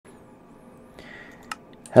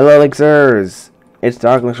Hello, Lynxers! It's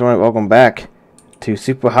Dark LynxGaming. Welcome back to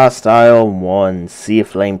Super Hostile 1 Sea of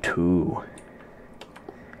Flame 2.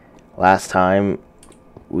 Last time,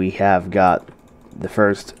 we have got the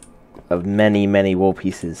first of many wool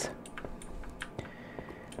pieces.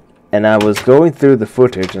 And I was going through the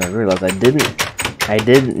footage and I realized I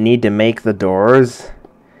didn't need to make the doors,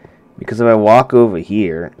 because if I walk over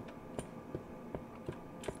here,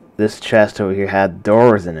 this chest over here had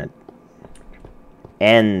doors in it.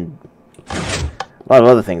 And a lot of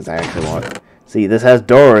other things I actually want. See, this has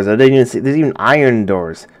doors. I didn't even see. There's even iron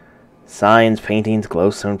doors. Signs, paintings,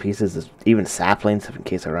 glowstone pieces. There's even saplings in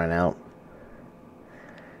case I run out.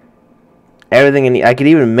 Everything in the, I could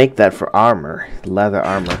even make that for armor. Leather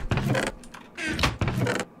armor.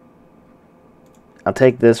 I'll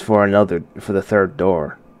take this for the third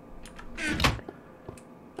door.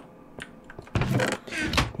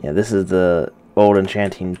 Yeah, this is the old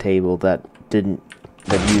enchanting table that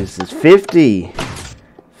uses 50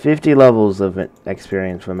 levels of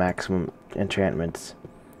experience for maximum enchantments,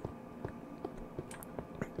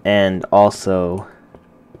 and also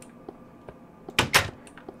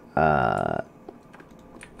yeah,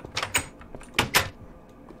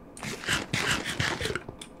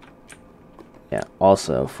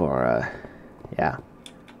 also for yeah,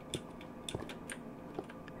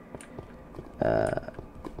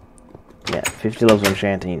 50 levels of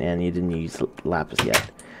enchanting, and you didn't use lapis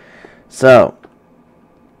yet. So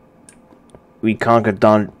we conquered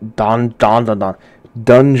Dungeon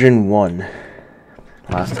 1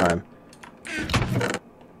 last time.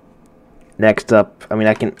 Next up,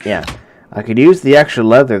 I could use the extra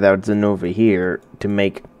leather that's in over here to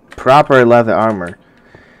make proper leather armor,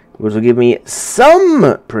 which will give me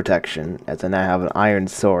some protection, as I now have an iron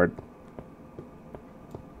sword.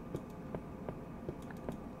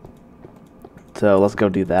 So let's go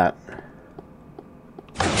do that.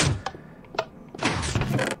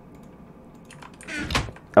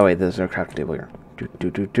 Oh wait, there's no crafting table here.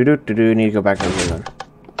 Need to go back over here then.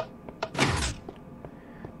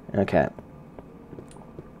 Okay.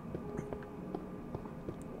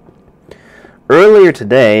 Earlier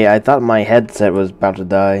today, I thought my headset was about to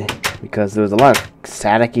die because there was a lot of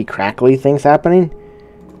staticky, crackly things happening.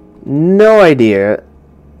 No idea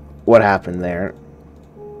what happened there.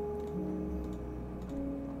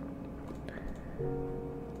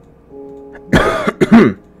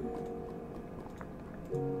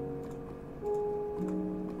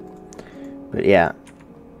 But yeah,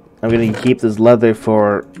 I'm gonna keep this leather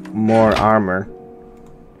for more armor.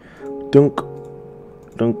 Dunk,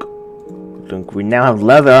 dunk, dunk. We now have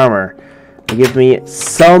leather armor to give me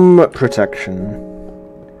some protection.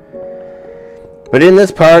 But in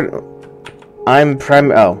this part, I'm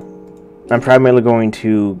primarily going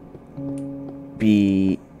to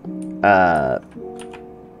be I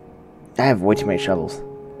have way too many shovels.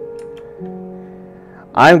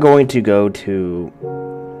 I'm going to go to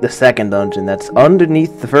the second dungeon that's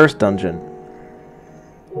underneath the first dungeon.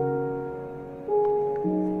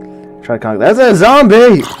 Try to conquer. That's a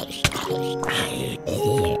zombie!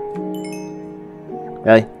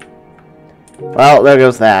 Really? Well, there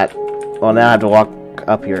goes that. Well, now I have to walk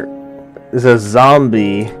up here. There's a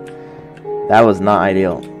zombie. That was not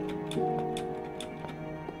ideal.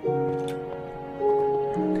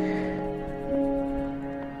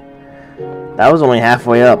 That was only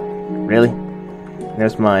halfway up. Really?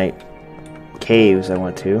 There's my caves I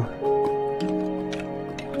went to.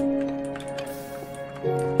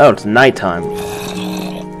 Oh, it's nighttime.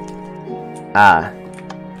 Ah.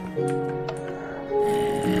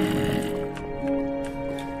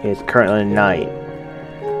 It's currently night.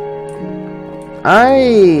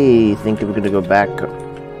 I think we're gonna go back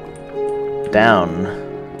down.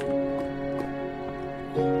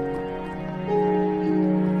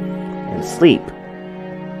 And sleep.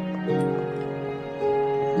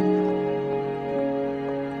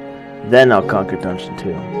 Then I'll conquer Dungeon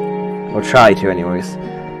 2. Or try to, anyways.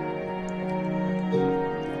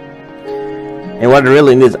 And what I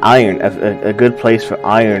really need is iron. A good place for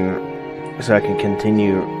iron, so I can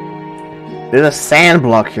continue. There's a sand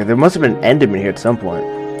block here. There must have been an Enderman here at some point.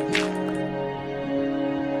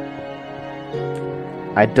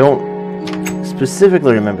 I don't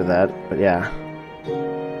specifically remember that, but yeah.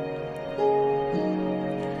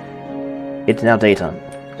 It's now daytime.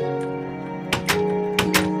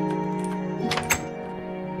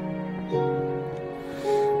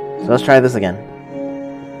 So let's try this again.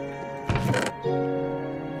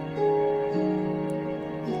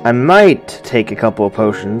 I might take a couple of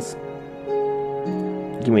potions.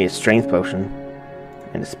 Give me a strength potion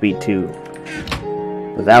and a speed 2.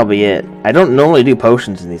 But that'll be it. I don't normally do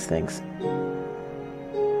potions in these things.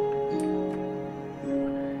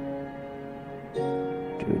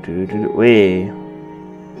 Wait.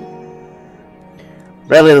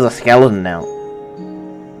 Really, there's a skeleton now.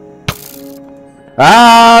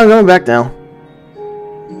 Ah, I'm going back now.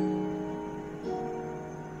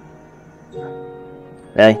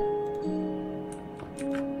 Really?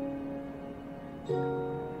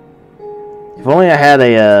 If only I had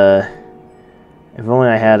a, if only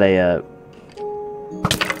I had a,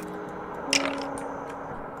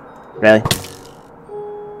 Really?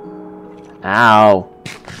 Ow.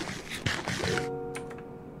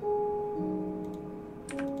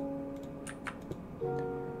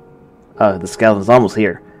 Oh, the skeleton's almost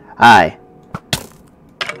here. Hi.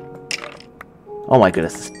 Oh my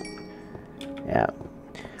goodness. Yeah.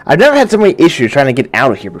 I've never had so many issues trying to get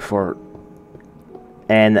out of here before.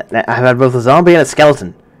 And I've had both a zombie and a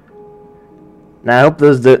skeleton. Now I hope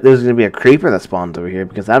there's going to be a creeper that spawns over here,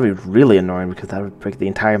 because that would be really annoying, because that would break the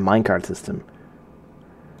entire minecart system.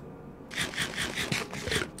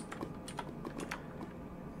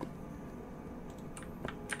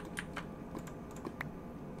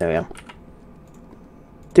 There we go.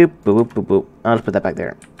 Doop, boop, boop, boop, boop. I'll just put that back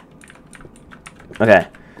there. Okay,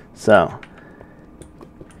 so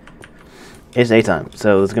it's daytime,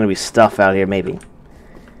 so there's going to be stuff out here, maybe.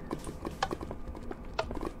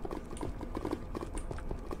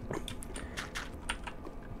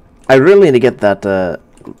 I really need to get that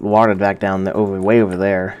water back down there, way over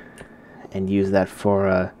there, and use that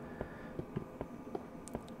for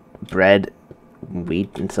bread,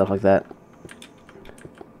 wheat, and stuff like that.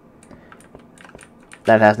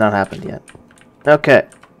 That has not happened yet. Okay.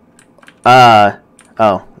 Oh,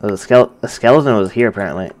 the skeleton was here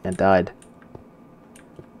apparently and died.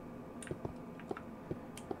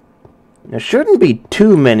 There shouldn't be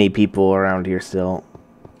too many people around here still.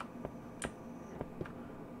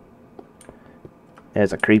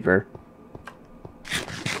 There's a creeper.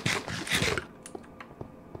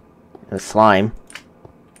 And a slime.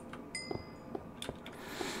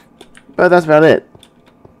 But that's about it.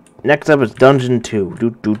 Next up is Dungeon 2.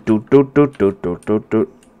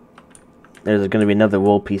 There's going to be another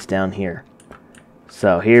wool piece down here.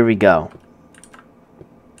 So, here we go.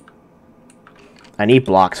 I need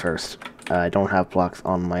blocks first. I don't have blocks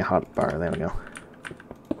on my hotbar. There we go.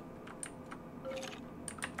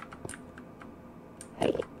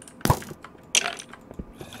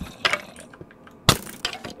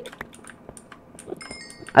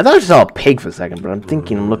 I thought I saw a pig for a second, but I'm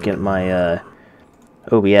thinking I'm looking at my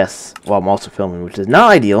OBS while I'm also filming, which is not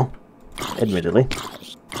ideal, admittedly.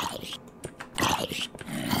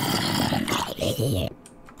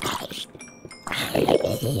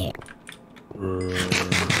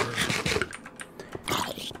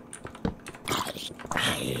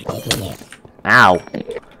 Ow!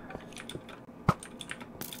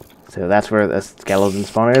 So that's where the skeleton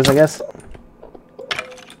spawner is, I guess?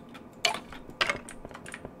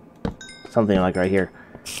 Something like right here.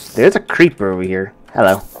 There's a creeper over here.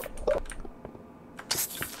 Hello.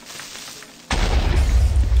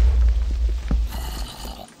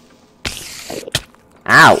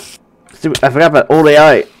 Ow! I forgot about old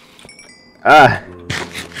AI. Ah.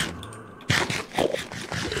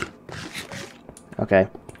 Okay.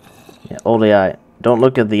 Yeah, old AI. Don't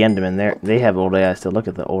look at the Enderman there. They have old AI still. Look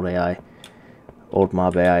at the old AI. Old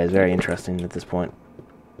mob AI is very interesting at this point.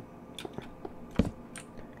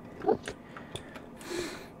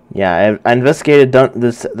 Yeah, I investigated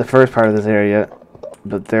the first part of this area,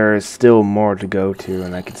 but there is still more to go to,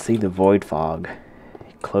 and I can see the void fog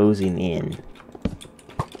closing in.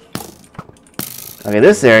 Okay,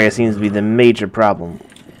 this area seems to be the major problem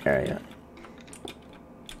area.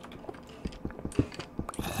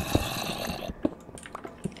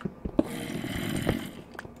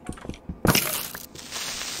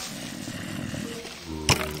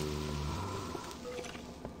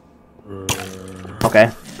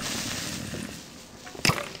 Okay.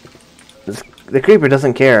 The creeper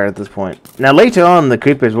doesn't care at this point. Now later on, the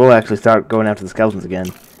creepers will actually start going after the skeletons again,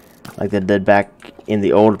 like they did back in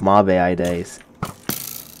the old mob AI days.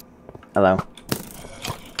 Hello.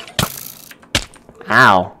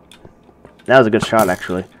 Ow. That was a good shot,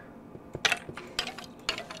 actually.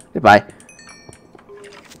 Goodbye.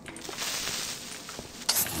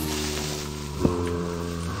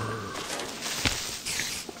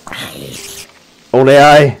 Old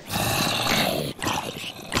AI.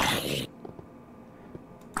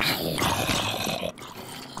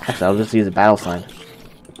 Actually, I'll just use a battle sign.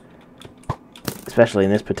 Especially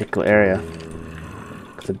in this particular area.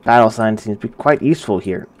 Because the battle sign seems to be quite useful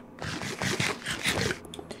here.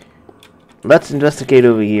 Let's investigate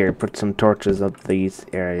over here. Put some torches up these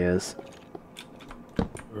areas.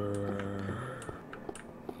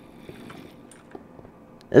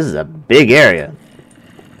 This is a big area.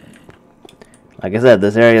 Like I said,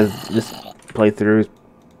 this area is this playthrough is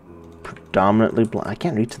predominantly blind. I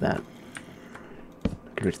can't reach that. I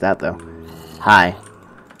can reach that though. Hi.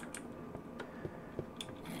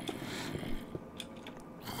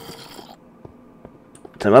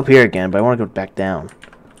 So I'm up here again, but I want to go back down.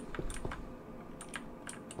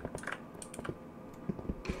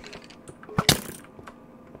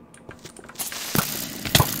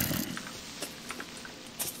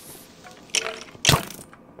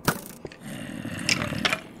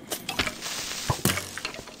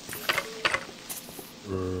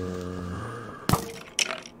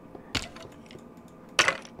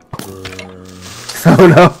 Oh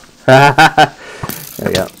no! There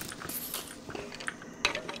we go.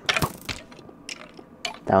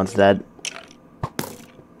 That one's dead.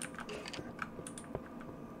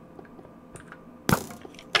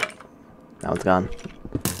 That one's gone.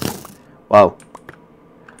 Whoa.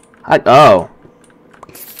 Oh!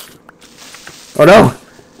 Oh no!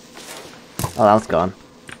 Oh, that one's gone.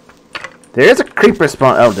 There is a creeper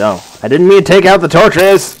spawn. Oh no. I didn't mean to take out the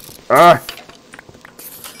torches! Ugh.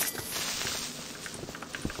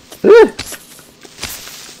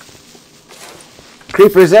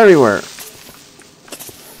 Creepers everywhere.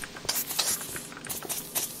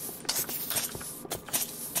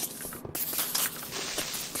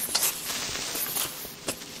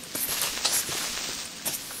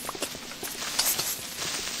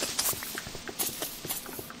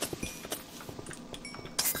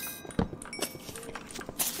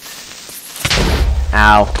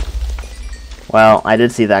 Ow. Well, I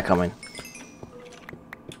did see that coming.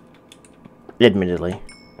 Admittedly.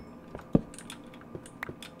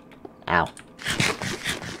 Ow.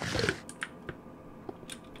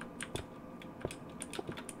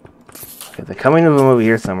 Okay, they're coming to them over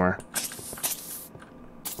here somewhere.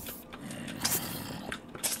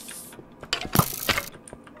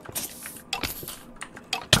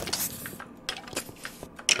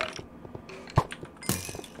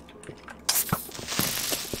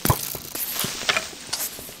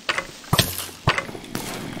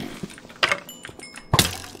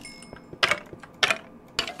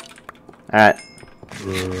 Alright.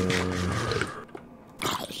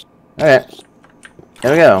 Okay.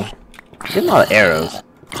 There we go. Getting a lot of arrows.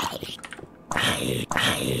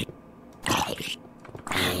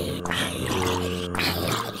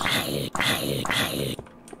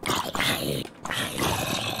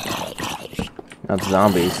 That's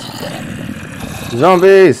zombies.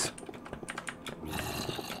 Zombies!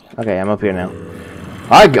 Okay, I'm up here now.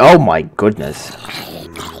 Oh my goodness.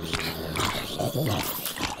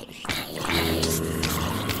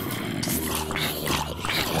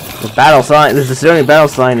 The battle sign, the Sicilian battle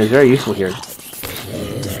sign is very useful here.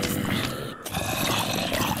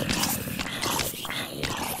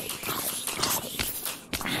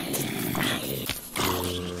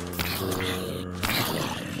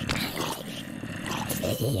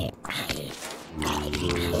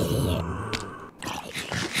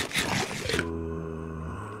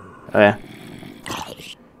 Okay.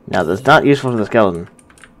 Now that's not useful for the skeleton.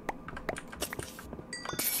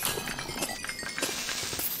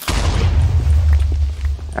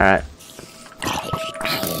 Alright.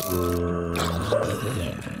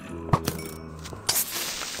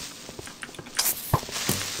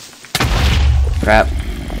 Crap.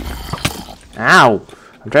 Ow!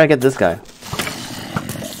 I'm trying to get this guy.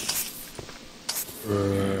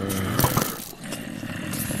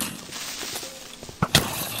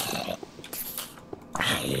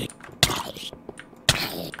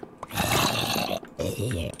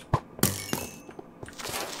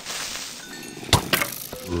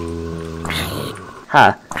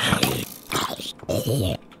 Ha!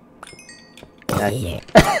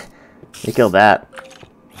 You killed that.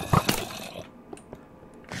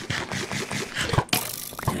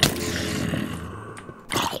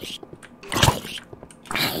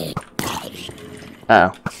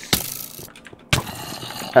 Uh-oh.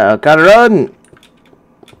 Uh-oh, gotta run!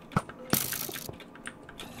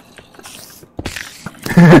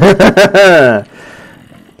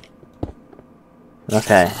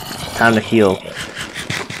 Okay, time to heal.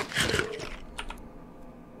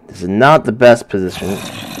 This is not the best position.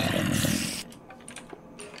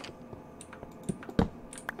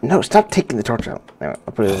 No, stop taking the torch out. There,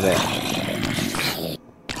 I'll put it over there.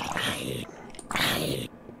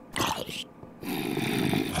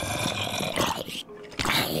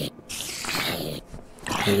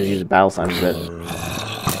 I'm gonna use the battle sign a bit.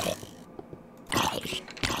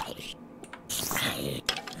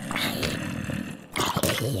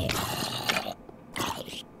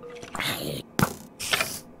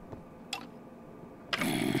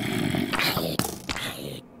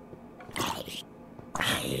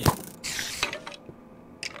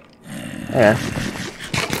 Yeah.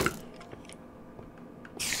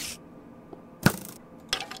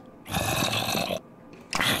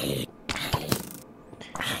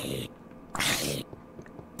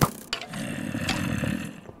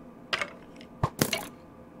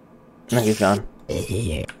 No, he's gone.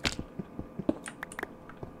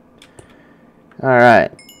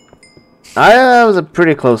 Alright. That was a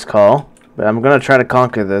pretty close call, but I'm gonna try to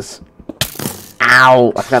conquer this.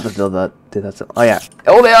 Ow! I forgot to build that. Dude, that's. Oh, yeah.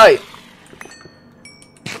 Oh, AI!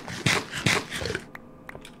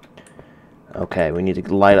 Okay, we need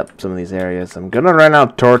to light up some of these areas. I'm gonna run out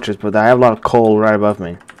of torches, but I have a lot of coal right above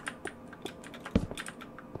me.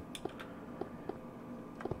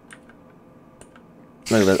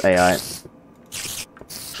 Look at this AI.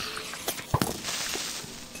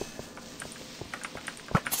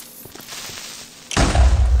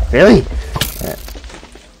 Really? Right.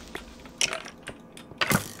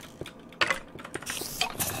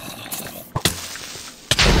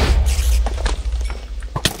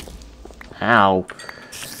 Ow.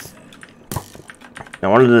 I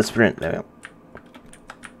wanted to sprint. There we go.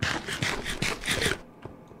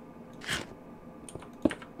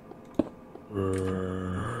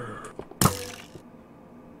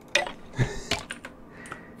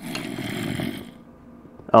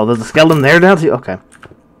 Oh, there's a skeleton there now too? Okay.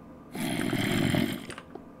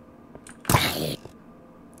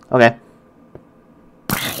 Okay.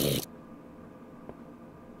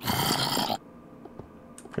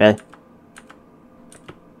 Okay.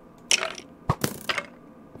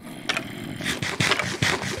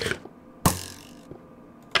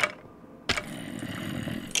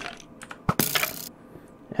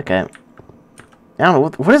 Okay. I don't know,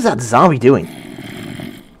 what is that zombie doing?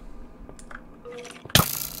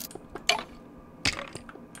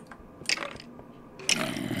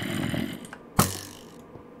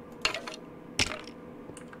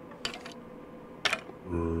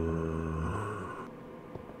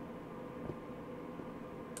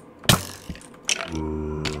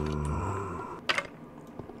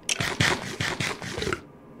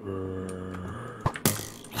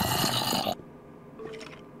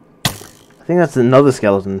 I think that's another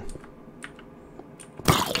skeleton.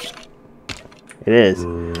 It is.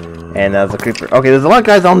 And that's a creeper. Okay, there's a lot of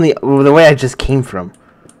guys on the way I just came from.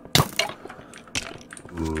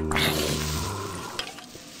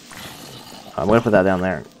 I'm gonna put that down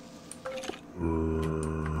there.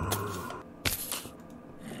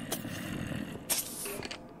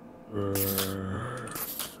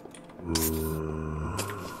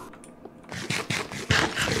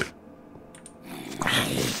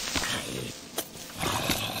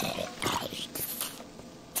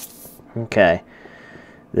 Okay.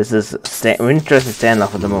 This is we're interested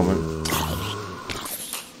standoff at the moment.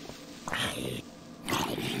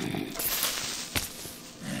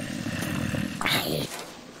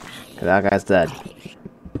 That guy's dead.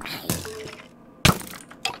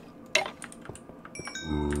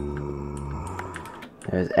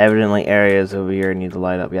 There's evidently areas over here need to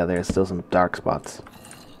light up. Yeah, there's still some dark spots.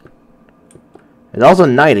 It's also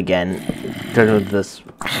night again, because of this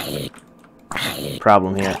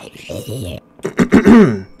problem here.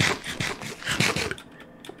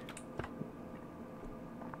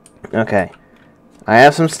 Okay. I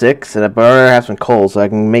have some sticks, and I better have some coal so I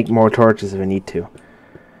can make more torches if I need to.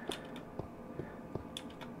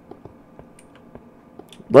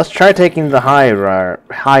 Let's try taking the high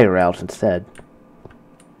route instead.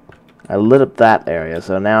 I lit up that area,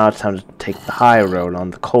 so now it's time to take the high road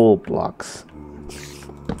on the coal blocks.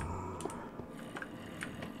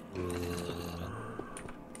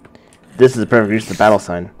 This is the perfect use of the battle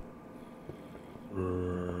sign.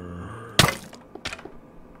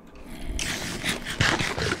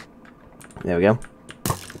 There we go.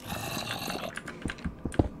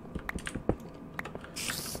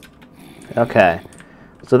 Okay.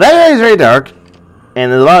 So that area is very dark,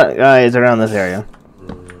 and there's a lot of guys around this area.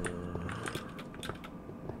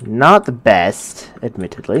 Not the best,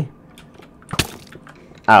 admittedly.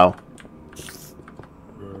 Ow.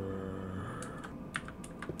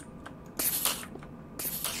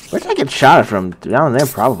 Where did I get shot from? Down there,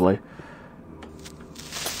 probably.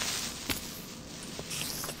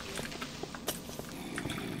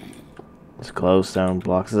 There's glowstone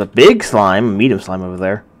blocks. There's a big slime, a medium slime over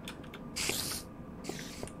there.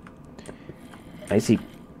 I see.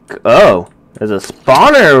 Oh, there's a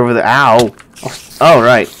spawner over there. Ow. Oh,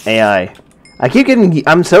 right. AI. I keep getting.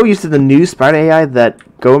 I'm so used to the new spider AI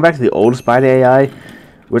that going back to the old spider AI,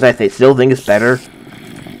 which I still think is better,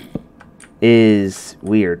 is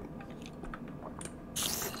weird.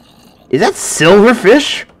 Is that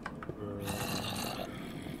silverfish?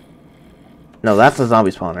 No, that's the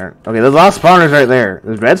zombie spawner. Okay, there's a lot of spawners right there.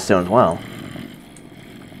 There's redstone as well.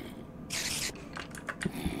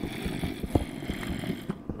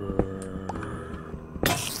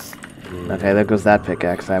 Okay, there goes that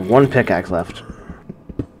pickaxe. I have one pickaxe left.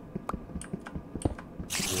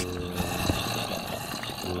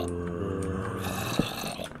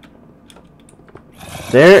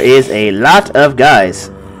 There is a lot of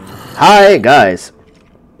guys. Hi, guys.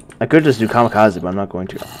 I could just do kamikaze, but I'm not going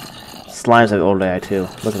to. Slimes have old AI too.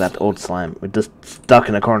 Look at that old slime. We're just stuck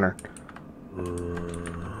in a corner.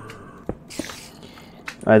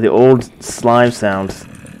 The old slime sounds.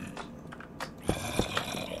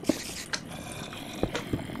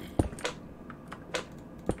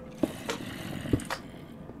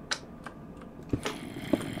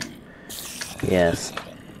 Yes.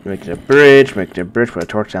 Make it a bridge, put a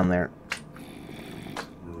torch down there.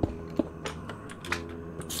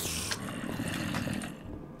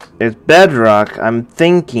 There's bedrock. I'm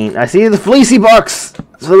thinking. I see the fleecy box!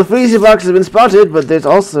 So the fleecy box has been spotted, but there's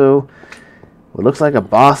also what looks like a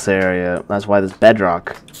boss area. That's why there's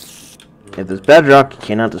bedrock. If there's bedrock, you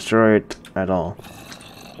cannot destroy it at all.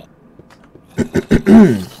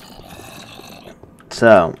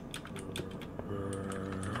 So.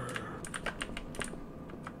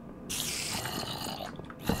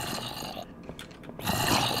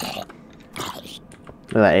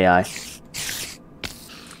 Look at that AI.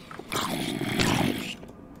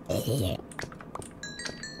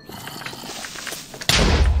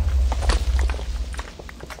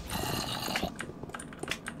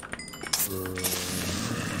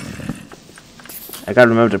 I gotta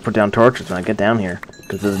remember to put down torches when I get down here,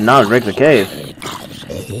 because this is not a regular cave.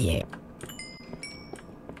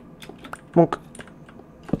 Monk.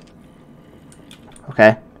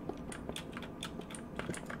 Okay.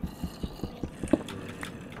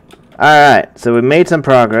 Alright, so we made some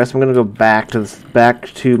progress. I'm gonna go back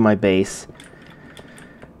to my base.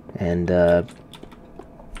 And I'm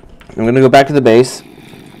gonna go back to the base.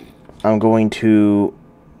 I'm going to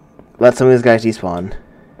let some of these guys despawn.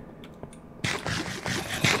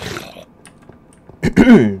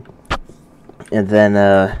 And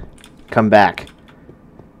then come back.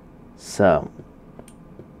 So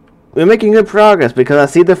we're making good progress because I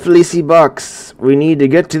see the fleecy box. We need to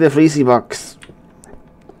get to the fleecy box.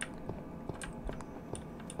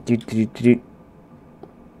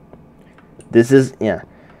 This is, yeah.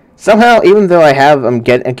 Somehow, even though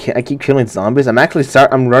I keep killing zombies,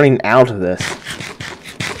 I'm running out of this.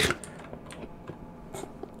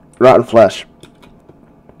 Rotten flesh.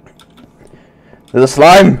 There's a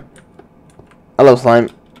slime. Hello, slime.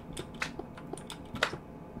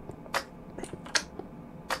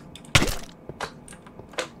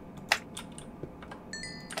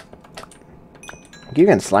 I keep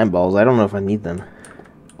getting slime balls. I don't know if I need them.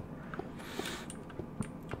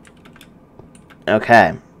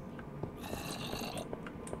 Okay.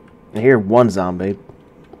 I hear one zombie.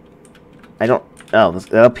 I don't... Oh,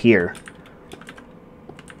 it's up here.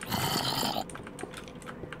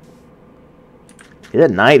 Is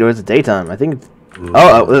it night or is it daytime? I think it's...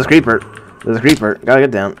 Oh, there's a creeper. There's a creeper. Gotta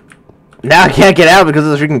get down. Now I can't get out because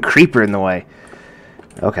there's a freaking creeper in the way.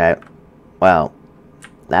 Okay. Well,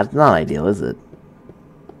 that's not ideal, is it?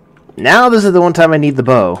 Now this is the one time I need the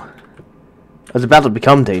bow. It was about to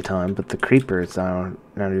become daytime, but the creeper is down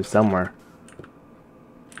here somewhere.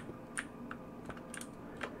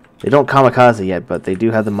 They don't kamikaze yet, but they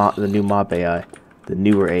do have the new mob AI. The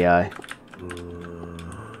newer AI.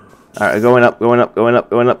 Alright, going up. Go,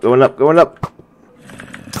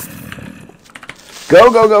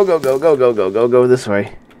 go this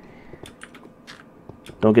way.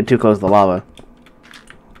 Don't get too close to the lava.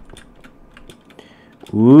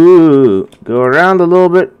 Ooh, go around a little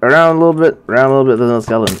bit, around a little bit. There's no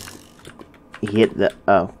skeleton. He hit the...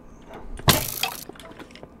 Oh.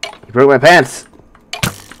 He broke my pants.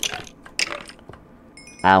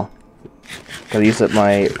 Ow. Gotta use up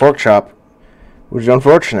my pork chop, which is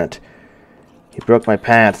unfortunate. He broke my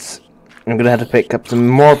pants. I'm gonna have to pick up some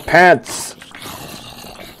more pants.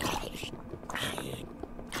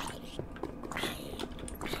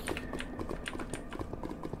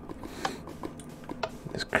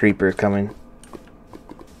 Creeper coming.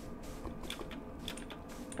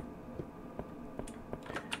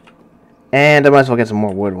 And I might as well get some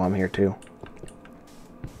more wood while I'm here too.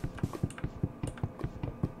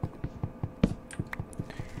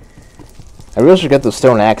 I really should get those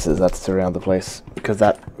stone axes that's around the place, because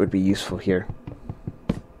that would be useful here.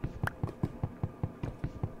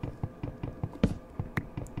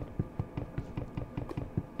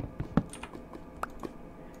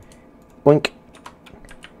 Boink.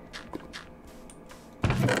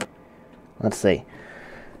 Let's see.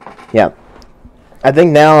 Yeah. I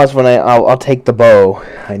think now is when I'll take the bow.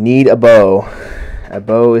 I need a bow. A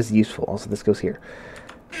bow is useful. So this goes here.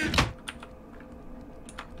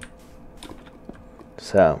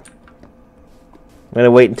 So. I'm going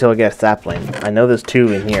to wait until I get a sapling. I know there's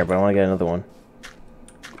 2 in here, but I want to get another one.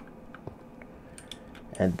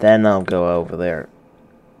 And then I'll go over there.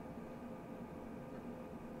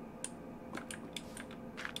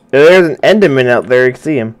 There's an Enderman out there. You can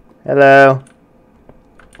see him. Hello.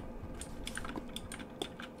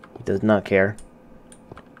 He does not care.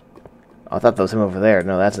 Oh, I thought that was him over there.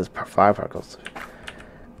 No, that's his fire particles.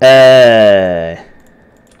 I'll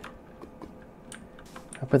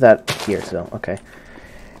put that here, so, okay.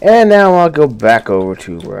 And now I'll go back over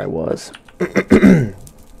to where I was.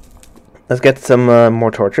 Let's get some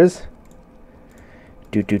more torches.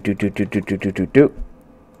 Do.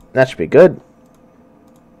 That should be good.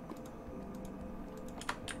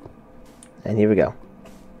 And here we go.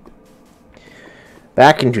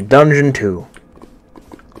 Back into Dungeon 2.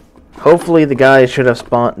 Hopefully the guys should have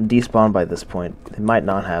despawned by this point. They might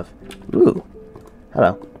not have. Ooh.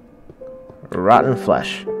 Hello. Rotten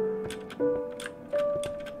flesh.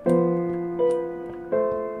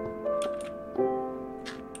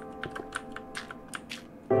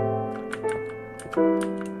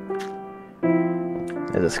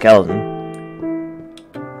 There's a skeleton.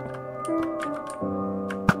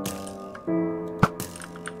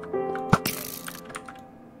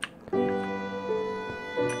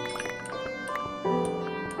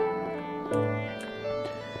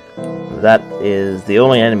 That is the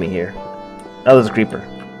only enemy here. Oh, there's a creeper.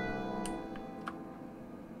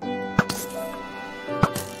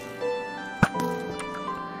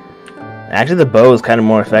 Actually, the bow is kind of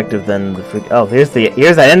more effective than the oh, here's that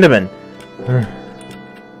Enderman.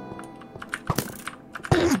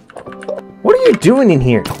 What are you doing in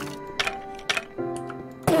here?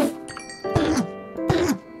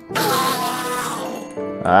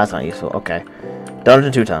 Oh, that's not useful. Okay.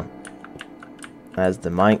 Dungeon 2 time. As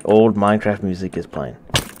the old Minecraft music is playing.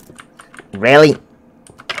 Really?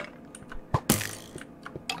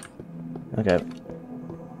 Okay.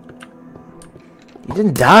 You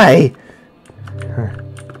didn't die.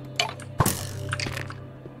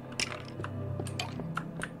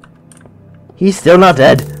 He's still not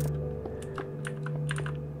dead.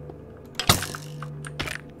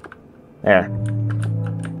 There.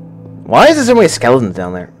 Why is there so many skeletons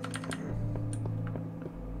down there?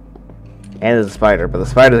 And there's a spider, but the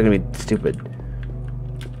spider's gonna be stupid.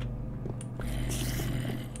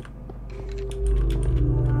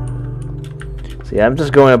 See, I'm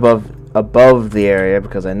just going above the area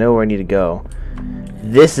because I know where I need to go.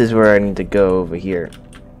 This is where I need to go over here.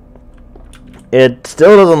 It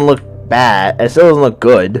still doesn't look bad. It still doesn't look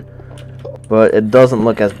good, but it doesn't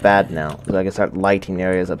look as bad now. So I can start lighting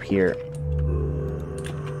areas up here.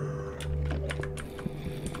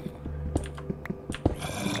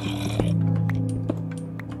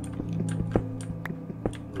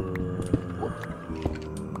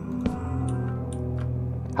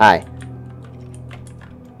 Hi.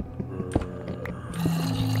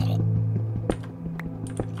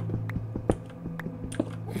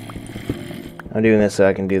 I'm doing this so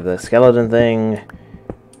I can do the skeleton thing.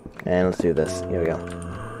 And let's do this. Here we go.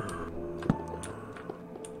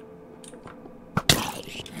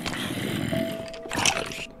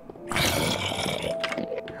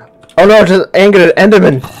 Oh no, just angered an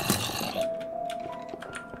Enderman!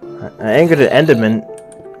 I angered an Enderman.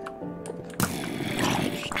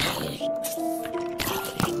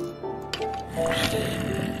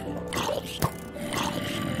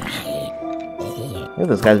 Look at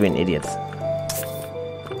those guys being idiots.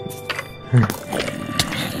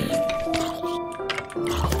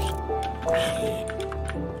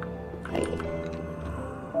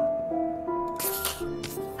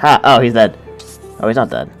 Ha! Oh, he's dead. Oh, he's not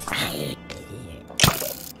dead.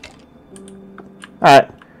 Alright.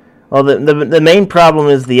 Well, the main problem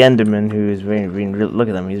is the Enderman, who is being look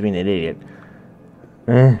at him, he's being an idiot.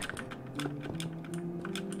 There's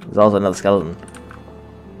also another skeleton.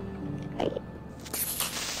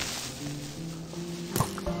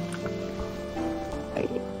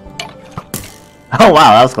 Oh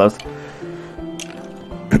wow, that was close.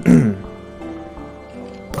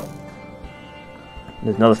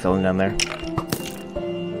 There's another skeleton down there.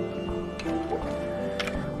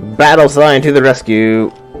 Battle sign to the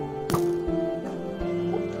rescue.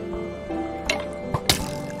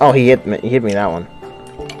 Oh, he hit me. He hit me that one.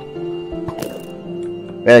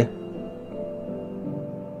 Really?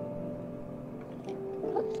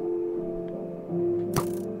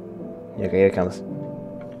 Okay, here it comes.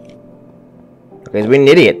 Okay, he's being an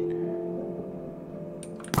idiot.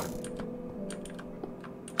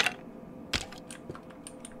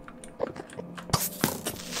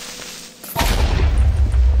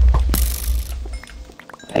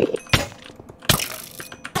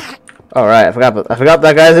 Alright, I forgot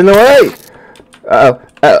that guy's in the way! Uh-oh.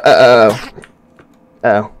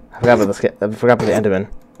 Uh-oh. I forgot about the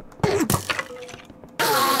Enderman.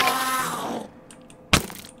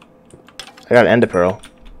 I got an Ender Pearl.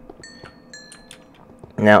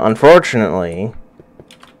 Now, unfortunately...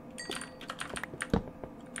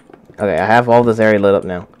 Okay, I have all this area lit up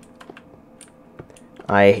now.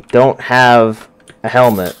 I don't have a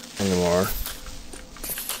helmet anymore.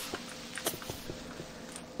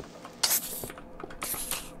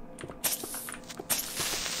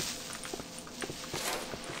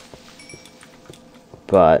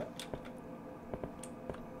 But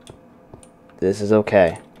this is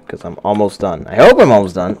okay, because I'm almost done. I hope I'm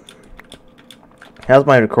almost done. How's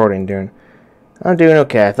my recording doing? I'm doing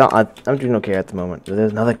okay. I'm doing okay at the moment. But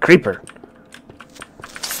there's another creeper.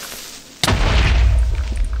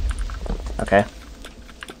 Okay.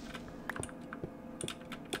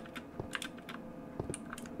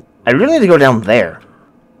 I really need to go down there.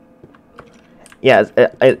 Yeah,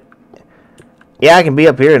 yeah, I can be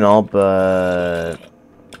up here and all, but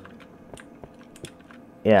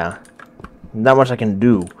yeah, not much I can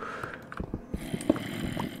do.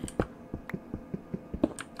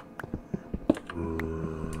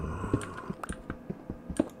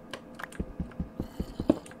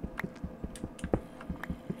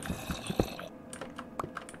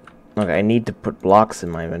 Okay, I need to put blocks in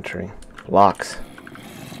my inventory. Blocks.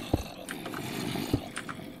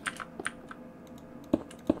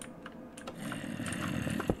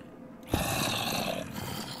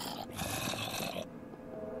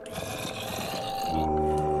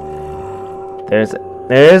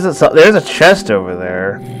 There's a chest over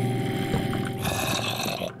there.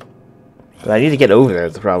 But I need to get over there,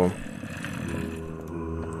 that's the problem.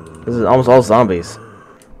 This is almost all zombies.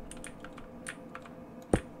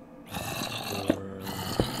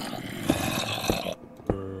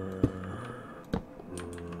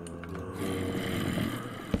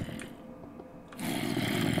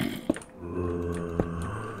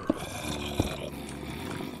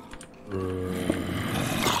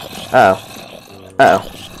 Uh-oh. Uh-oh.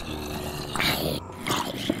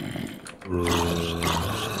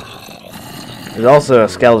 There's also a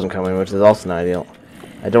skeleton coming, which is also not ideal.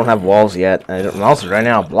 I don't have walls yet, and I'm also right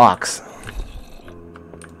now blocks.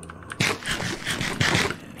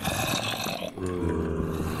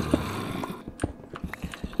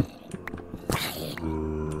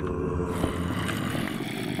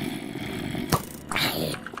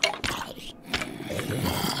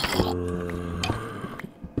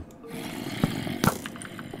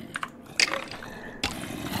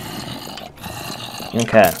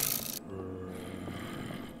 Okay.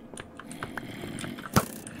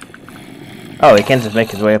 Oh, he can't just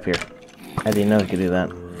make his way up here. I didn't know he could do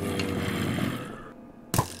that.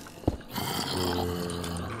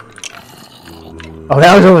 Oh,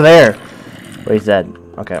 now he's over there! Wait, he's dead.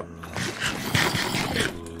 Okay.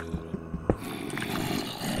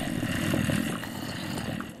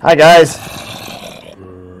 Hi, guys!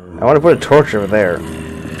 I want to put a torch over there.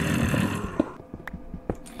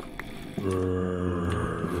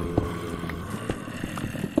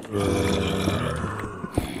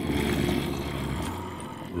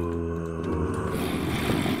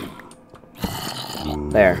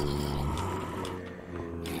 There.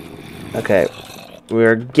 Okay.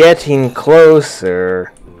 We're getting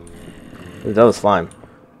closer. Ooh, that was slime.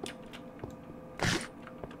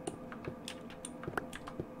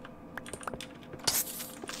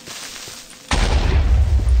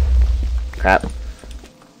 Crap.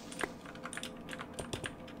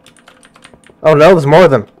 Oh no, there's more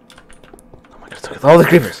of them. Oh my god, look at all the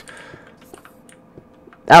creepers.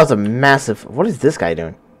 That was a massive... What is this guy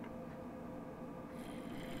doing?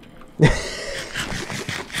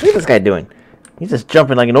 What is this guy doing? He's just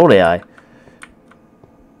jumping like an old AI.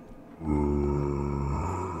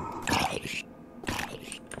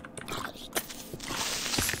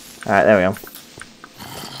 Alright, there we go.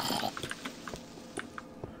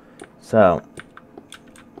 So,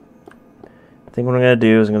 I think what I'm going to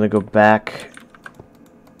do is I'm going to go back.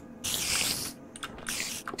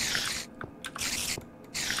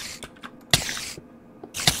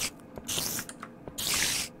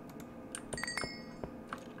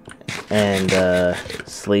 And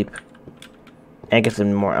sleep and get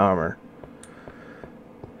some more armor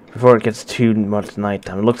before it gets too much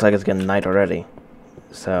nighttime. It looks like it's getting night already,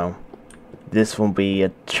 so this will be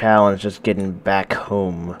a challenge just getting back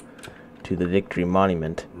home to the Victory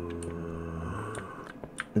Monument.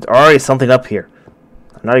 There's already something up here.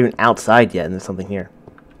 I'm not even outside yet and there's something here.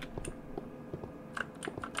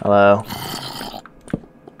 Hello.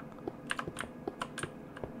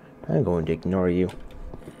 I'm going to ignore you.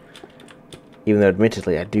 Even though,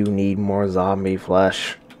 admittedly, I do need more zombie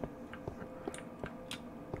flesh.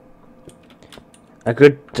 I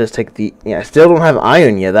could just take the... Yeah, I still don't have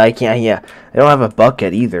iron yet. I can't... Yeah, I don't have a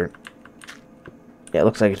bucket either. Yeah, it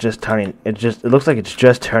looks like it's just turning... It looks like it's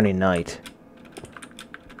just turning night.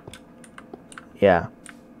 Yeah.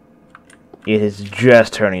 It is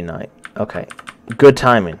just turning night. Okay. Good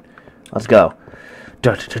timing. Let's go.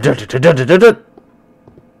 What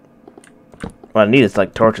I need is,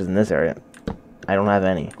 like, torches in this area. I don't have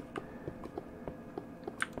any.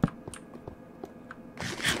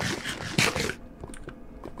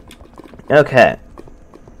 Okay.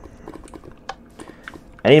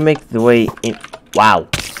 I need to make the way in. Wow.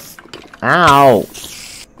 Ow.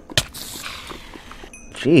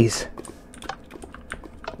 Jeez.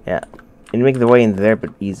 Yeah. I need to make the way in there,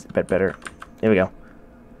 but better. There we go.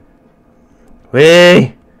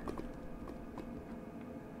 Whee!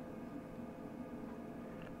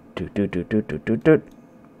 Doot.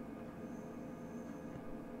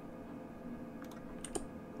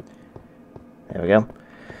 There we go.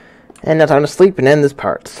 And now time to sleep and end this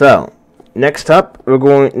part. So, next time we're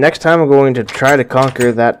going to try to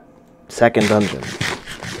conquer that second dungeon.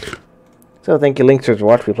 So thank you, Lynxers, for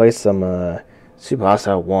watching me play some Super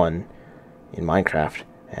Hostile 1 in Minecraft,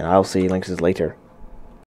 and I'll see you Lynxers later.